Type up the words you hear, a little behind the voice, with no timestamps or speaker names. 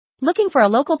Looking for a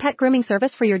local pet grooming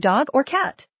service for your dog or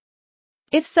cat?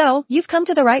 If so, you've come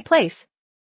to the right place.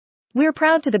 We're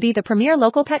proud to be the premier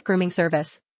local pet grooming service.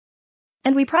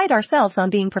 And we pride ourselves on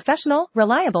being professional,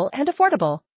 reliable, and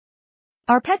affordable.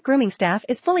 Our pet grooming staff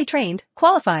is fully trained,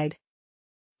 qualified,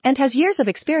 and has years of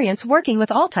experience working with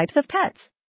all types of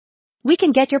pets. We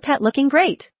can get your pet looking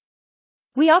great.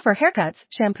 We offer haircuts,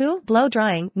 shampoo, blow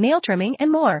drying, nail trimming,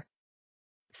 and more.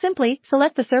 Simply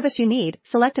select the service you need,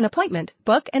 select an appointment,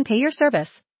 book, and pay your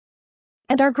service.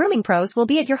 And our grooming pros will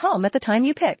be at your home at the time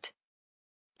you picked.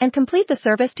 And complete the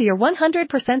service to your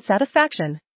 100%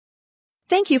 satisfaction.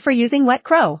 Thank you for using Wet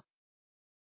Crow.